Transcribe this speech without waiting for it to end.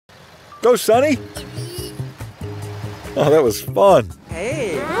Go, Sonny. Oh, that was fun.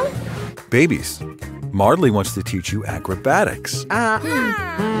 Hey. Babies, Marley wants to teach you acrobatics.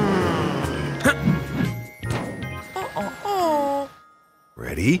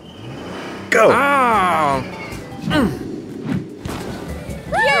 Ready? Go!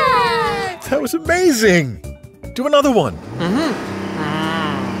 That was amazing! Do another one.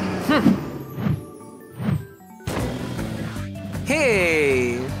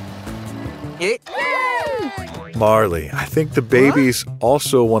 Hey. Marley, I think the babies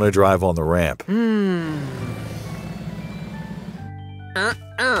also want to drive on the ramp.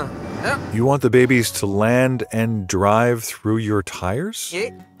 You want the babies to land and drive through your tires?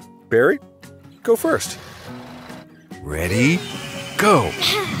 Barry, go first. Ready? Go!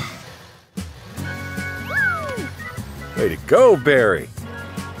 Way to go, Barry!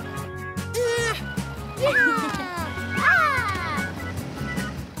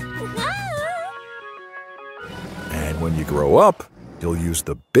 And when you grow up, you'll use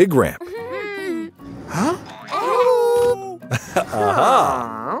the big ramp. Huh?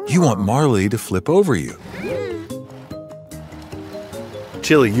 Aha! You want Marley to flip over you.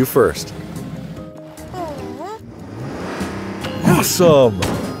 Chili, you first. Awesome!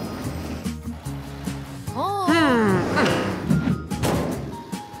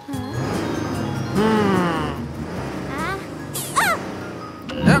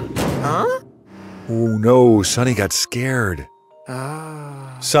 Oh no, Sonny got scared.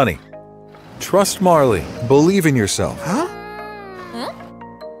 Sonny, trust Marley. Believe in yourself.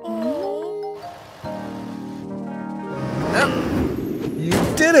 You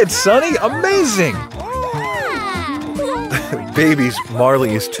did it, Sonny! Amazing! Babies,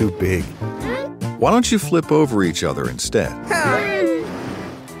 Marley is too big. Why don't you flip over each other instead?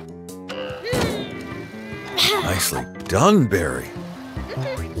 Nicely done, Barry.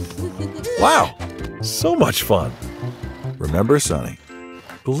 Wow, so much fun. Remember, Sonny,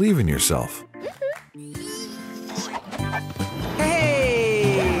 believe in yourself.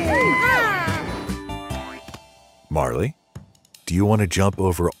 Marley, do you want to jump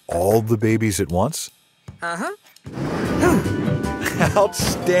over all the babies at once?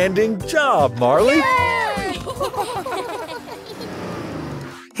 Outstanding job, Marley!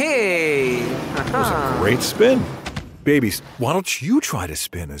 Hey! That was a great spin. Babies, why don't you try to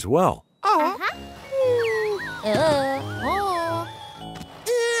spin as well?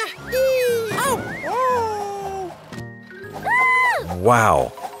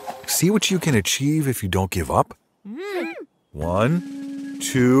 Wow. See what you can achieve if you don't give up? 1,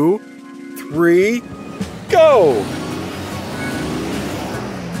 2, 3, go!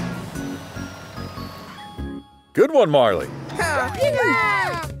 Good one, Marley.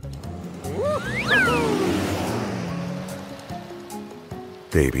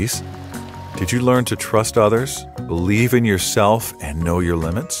 Babies, did you learn to trust others, believe in yourself, and know your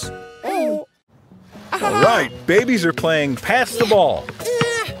limits? All right, babies are playing pass the ball.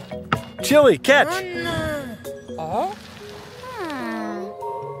 Chili, catch.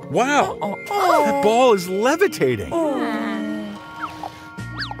 Wow, that ball is levitating.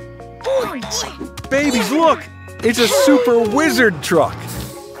 Babies, look, it's a super wizard truck.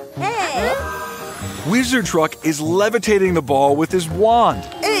 Wizard Truck is levitating the ball with his wand.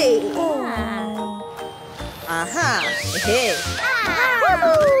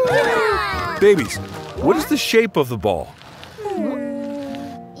 Babies, what is the shape of the ball?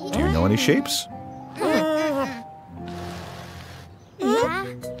 Do you know any shapes?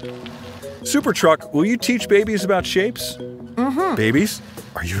 Super Truck, will you teach babies about shapes? Babies,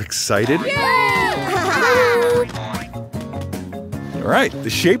 are you excited? All right, the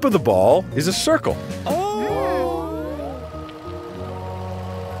shape of the ball is a circle.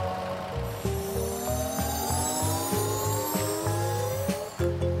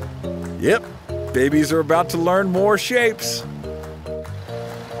 Yep, babies are about to learn more shapes.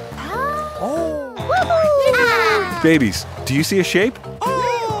 Babies, do you see a shape?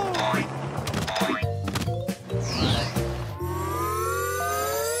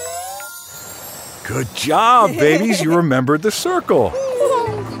 Good job, babies. You remembered the circle.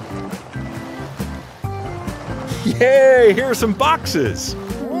 Yay, here are some boxes.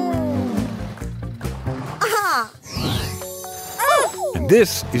 And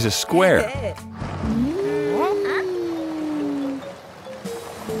this is a square.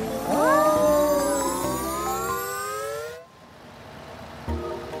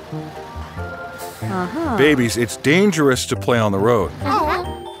 Babies, it's dangerous to play on the road.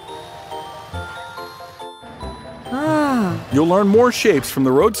 You'll learn more shapes from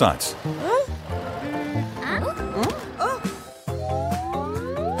the road signs.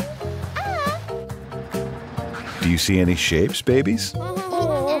 Do you see any shapes, babies?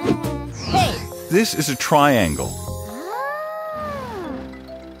 Hey. This is a triangle.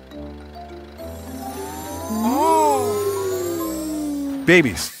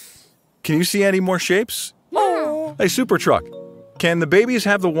 Babies, can you see any more shapes? Hey, Super Truck, can the babies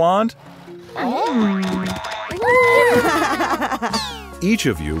have the wand? Each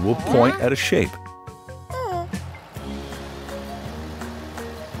of you will point at a shape.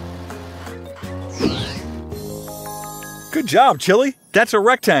 Good job, Chili. That's a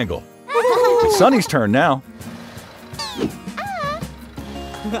rectangle. It's Sunny's turn now.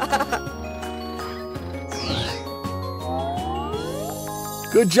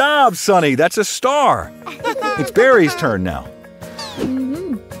 Good job, Sunny. That's a star. It's Barry's turn now.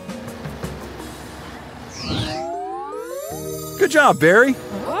 Good job, Barry.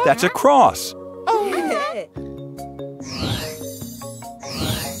 That's a cross.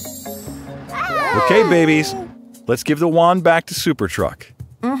 Okay, babies. Let's give the wand back to Super Truck.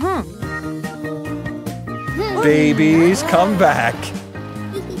 Babies, come back.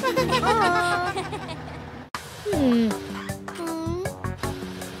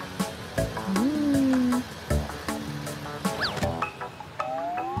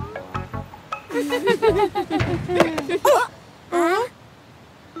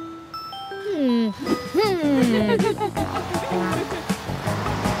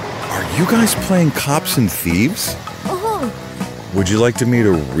 Are you guys playing cops and thieves? Would you like to meet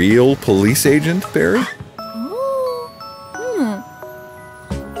a real police agent, Barry?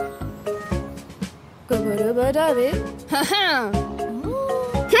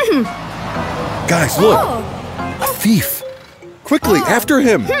 Guys, look! A thief! Quickly, after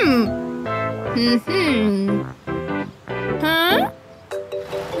him!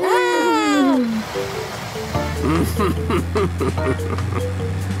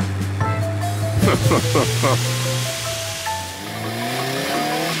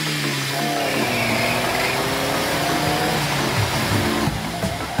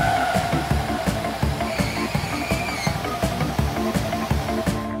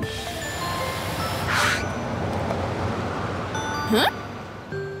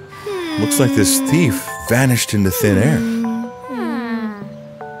 Looks like this thief vanished into thin air.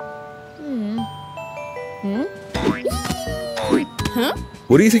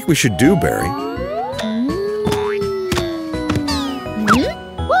 What do you think we should do, Barry?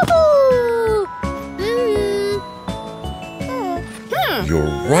 You're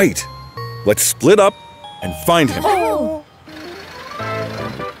right. Let's split up and find him.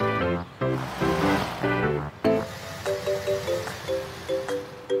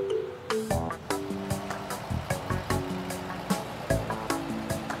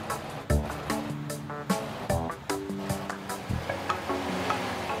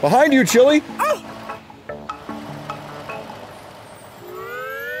 Behind you, Chili!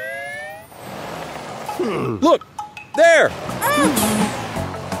 Look! There!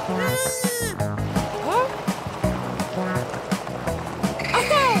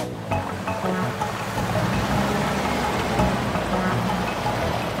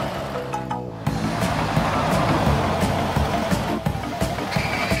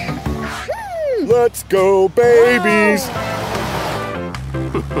 Let's go, babies!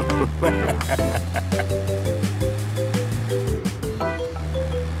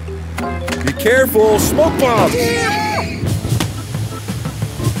 Be careful, smoke bombs!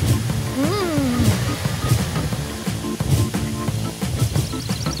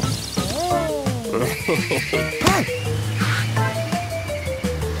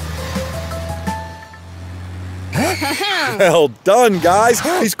 Well done, guys!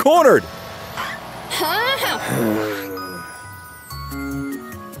 He's cornered!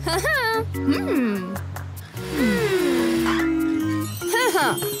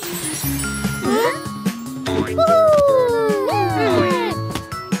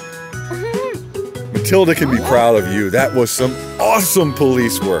 Matilda can be proud of you. That was some awesome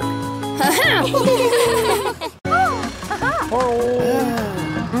police work.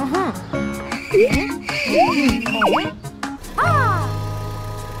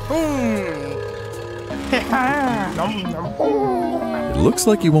 It looks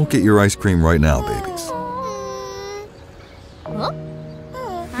like you won't get your ice cream right now, babies.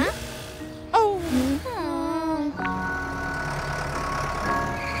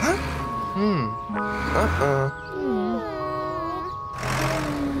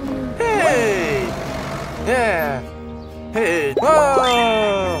 Hey! Yeah! Hey!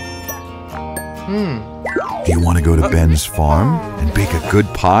 Whoa! Do you want to go to Ben's farm and bake a good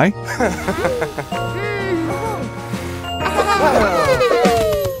pie?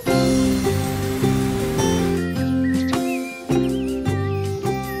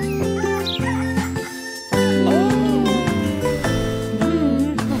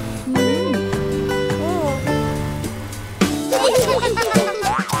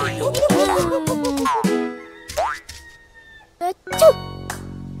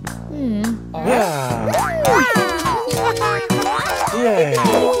 Yeah. Yeah.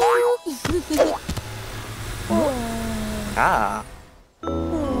 Ah.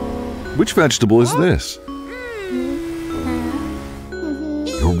 Which vegetable is this?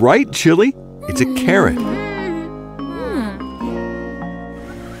 You're right, Chili. It's a carrot.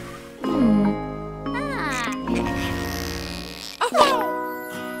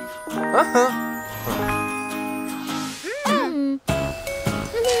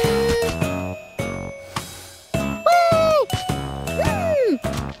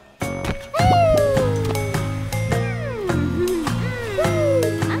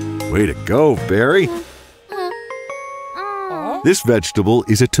 Way to go, Barry. This vegetable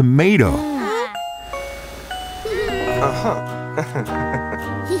is a tomato.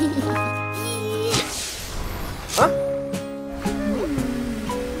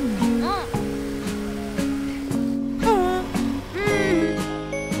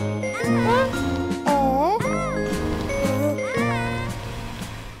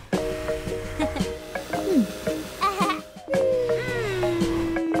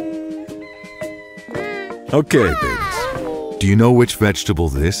 Okay, babies. Do you know which vegetable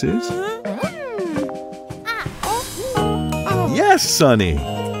this is? Yes, Sonny.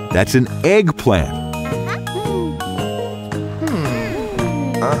 That's an eggplant.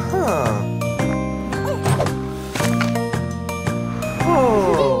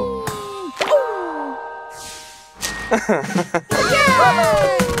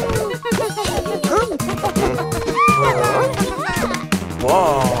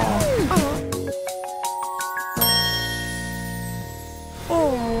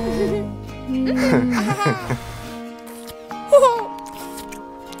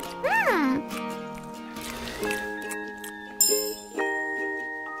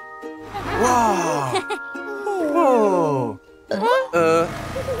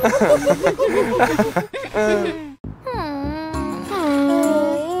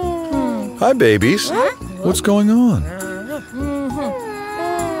 Hi, babies. What's going on?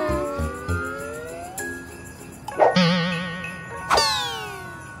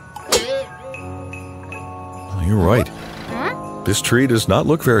 You're right. This tree does not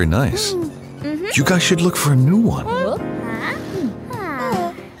look very nice. You guys should look for a new one.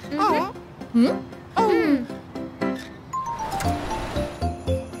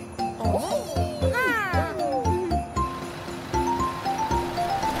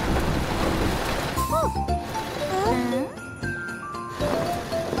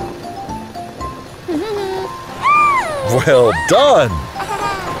 Well done!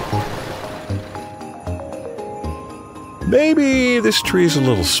 Maybe this tree's a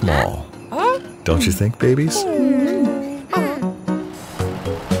little small. Don't you think, babies?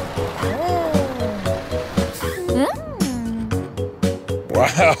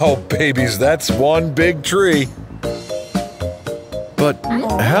 Wow, babies, that's one big tree. But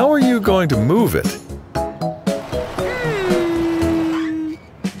how are you going to move it?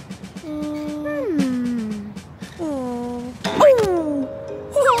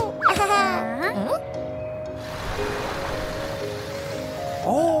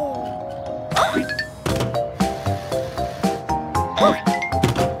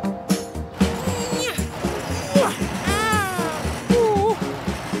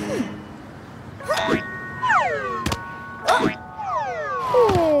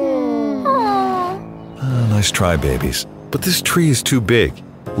 Nice try, babies. But this tree is too big.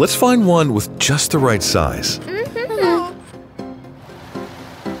 Let's find one with just the right size.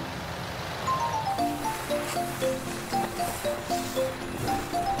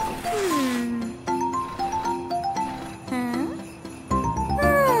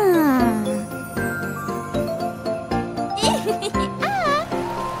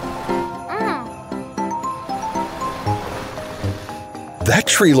 That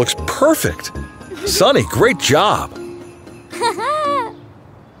tree looks perfect. Sonny, great job.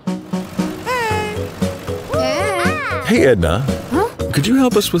 Hey, Edna. Could you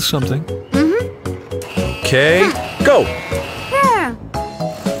help us with something? Okay, go.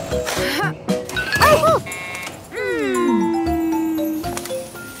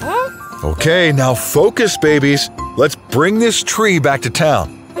 Okay, now focus, babies. Let's bring this tree back to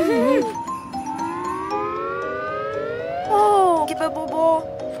town.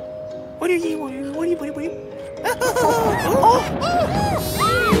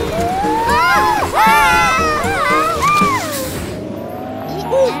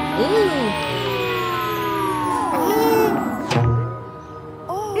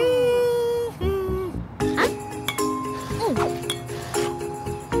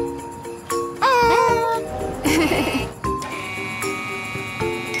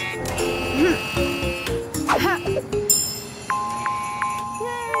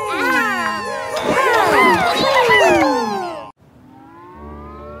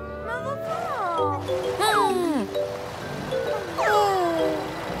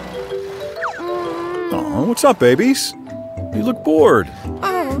 Oh, what's up, babies? You look bored.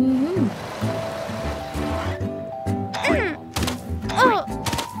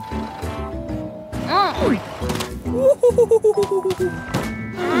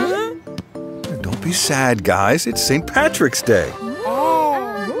 Don't be sad, guys. It's St. Patrick's Day.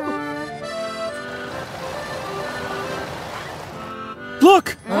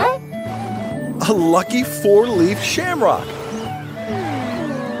 Look! A lucky 4-leaf shamrock.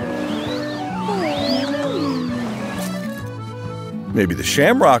 Maybe the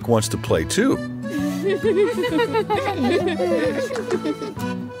shamrock wants to play too.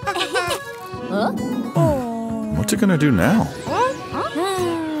 What's it gonna do now?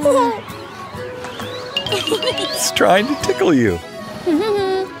 It's trying to tickle you.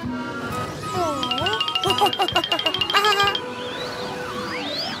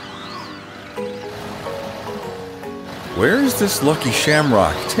 Where is this lucky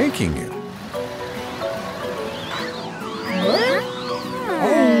shamrock taking you?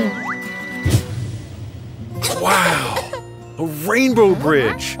 Wow! A rainbow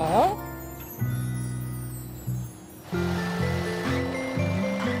bridge!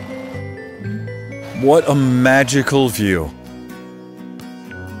 What a magical view!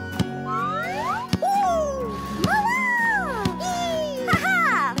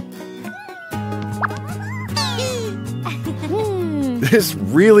 This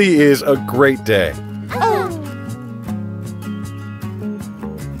really is a great day.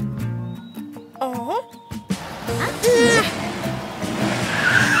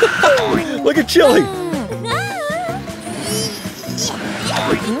 Look at Chili!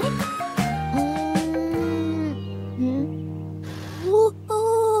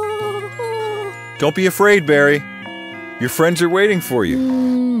 Don't be afraid, Barry. Your friends are waiting for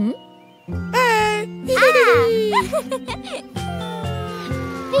you.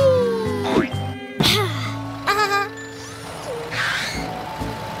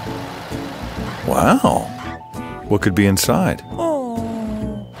 Wow. What could be inside?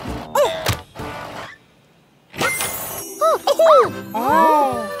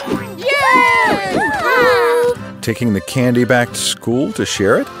 Taking the candy back to school to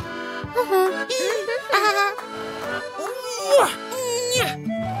share it?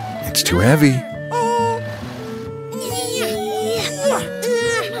 It's too heavy.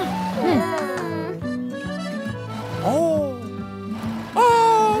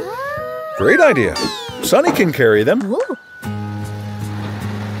 Great idea. Sonny can carry them.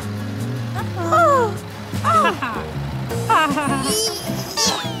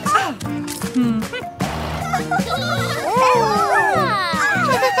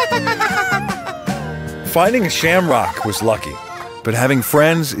 Finding a shamrock was lucky, but having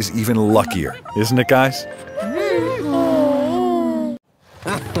friends is even luckier, isn't it, guys?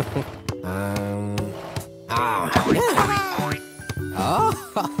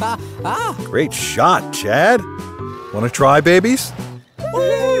 Great shot, Chad. Want to try, babies?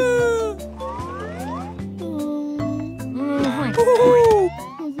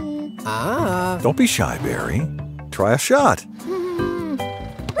 Don't be shy, Barry. Try a shot.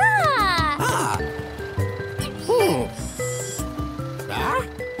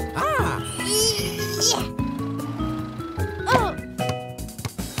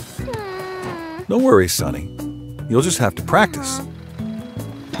 No worries, Sonny. You'll just have to practice.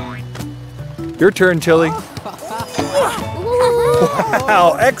 Your turn, Chili.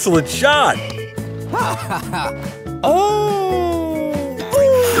 Wow, excellent shot!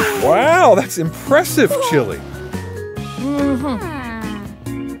 Wow, that's impressive, Chili.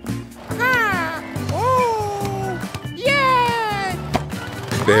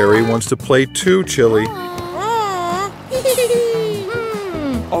 Barry wants to play too, Chili.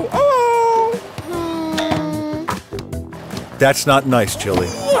 That's not nice, Chili.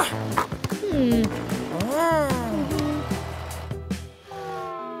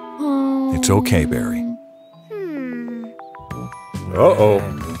 It's okay, Barry. Uh-oh.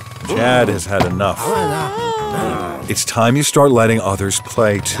 Chad has had enough. It's time you start letting others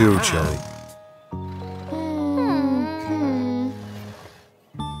play too, Chili.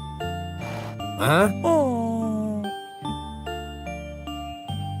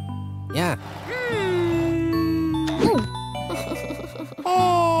 Yeah.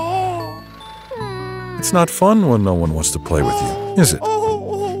 It's not fun when no one wants to play with you, is it?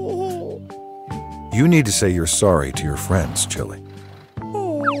 You need to say you're sorry to your friends, Chili.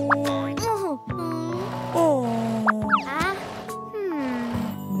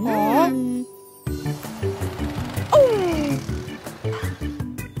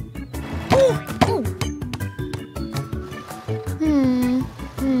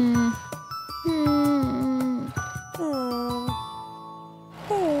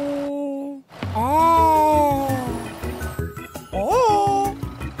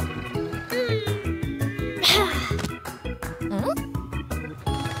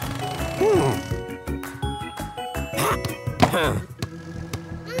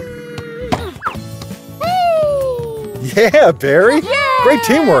 Yeah, Barry. Great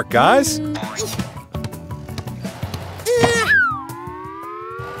teamwork, guys.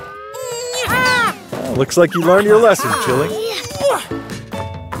 Looks like you learned your lesson, Chili.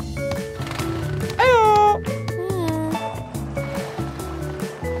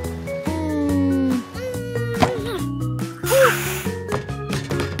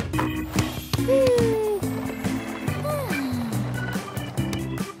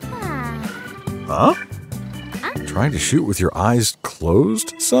 Huh? Trying to shoot with your eyes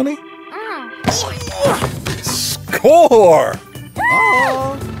closed, Sonny? Score!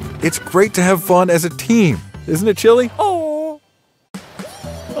 It's great to have fun as a team, isn't it, Chili? Oh,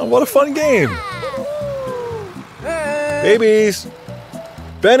 what a fun game! Babies,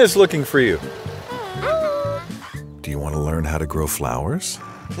 Ben is looking for you. Do you want to learn how to grow flowers?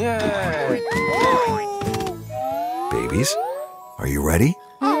 Yay! Babies, are you ready?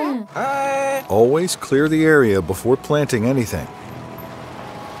 Always clear the area before planting anything.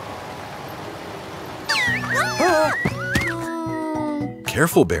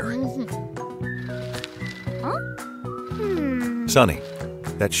 Careful, Barry. Sonny,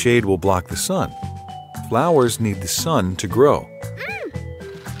 that shade will block the sun. Flowers need the sun to grow.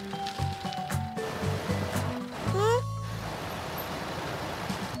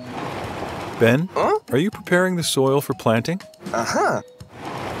 Ben, are you preparing the soil for planting? Uh-huh.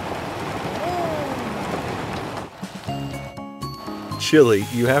 Chili,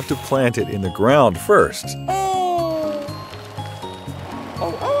 you have to plant it in the ground first.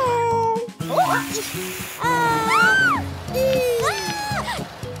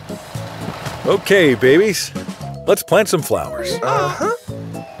 Okay, babies, let's plant some flowers. Uh-huh.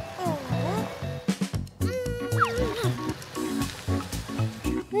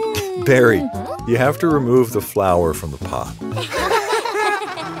 Barry, you have to remove the flower from the pot.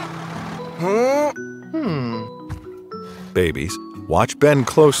 Babies, watch Ben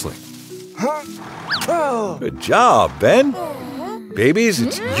closely. Good job, Ben. Babies,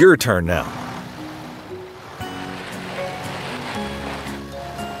 it's your turn now.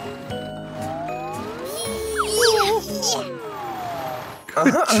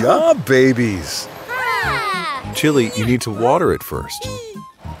 Good job, babies. Chili, you need to water it first.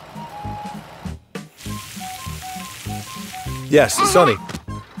 Yes, Sonny,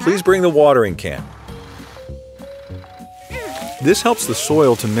 please bring the watering can. This helps the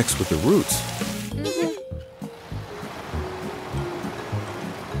soil to mix with the roots.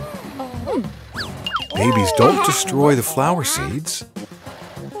 Babies, don't destroy the flower seeds.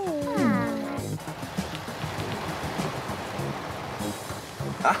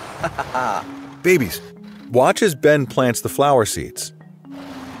 Babies, watch as Ben plants the flower seeds.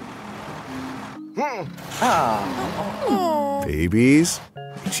 Babies,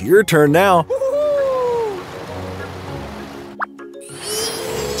 it's your turn now.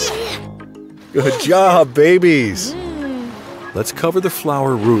 Good job, babies. Let's cover the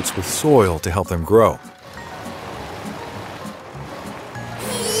flower roots with soil to help them grow.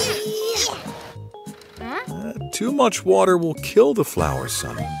 Too much water will kill the flowers,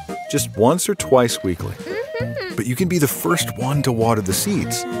 Sonny. Just once or twice weekly. But you can be the first one to water the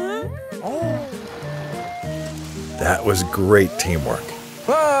seeds. That was great teamwork.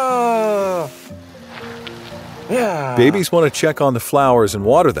 Yeah. Babies want to check on the flowers and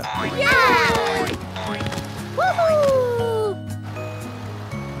water them.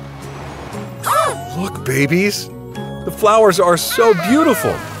 Look, babies. The flowers are so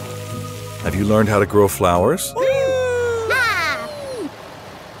beautiful. Have you learned how to grow flowers?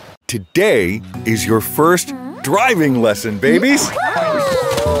 Today is your first driving lesson, babies.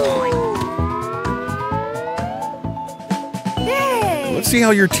 Let's see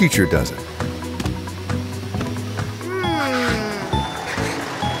how your teacher does it.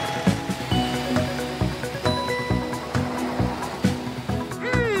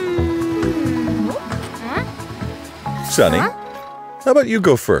 Sonny, how about you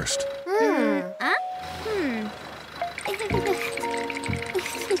go first?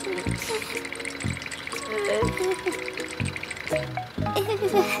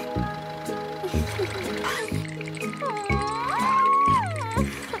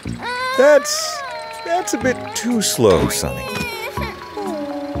 That's a bit too slow, Sonny.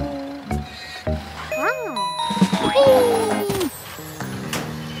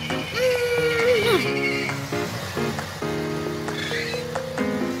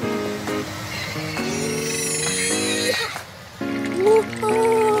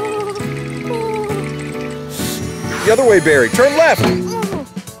 The other way, Barry. Turn left.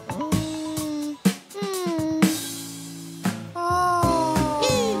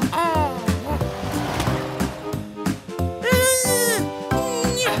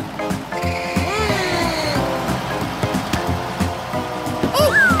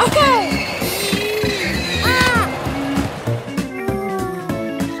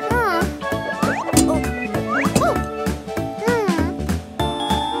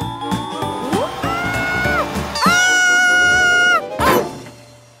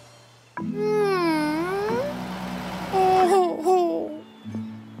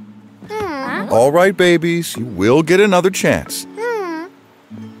 all right, babies. You will get another chance.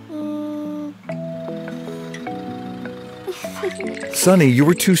 Sonny, you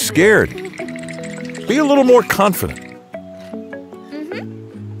were too scared. Be a little more confident.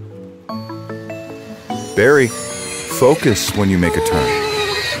 Barry, focus when you make a turn.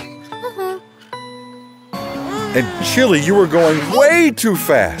 And Chili, you were going way too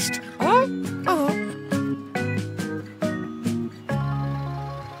fast.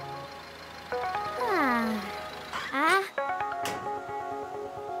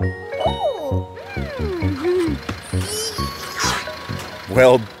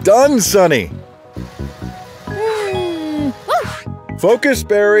 Well done, Sonny. Focus,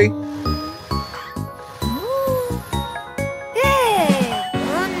 Barry.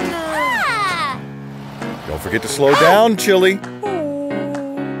 Don't forget to slow down, Chili.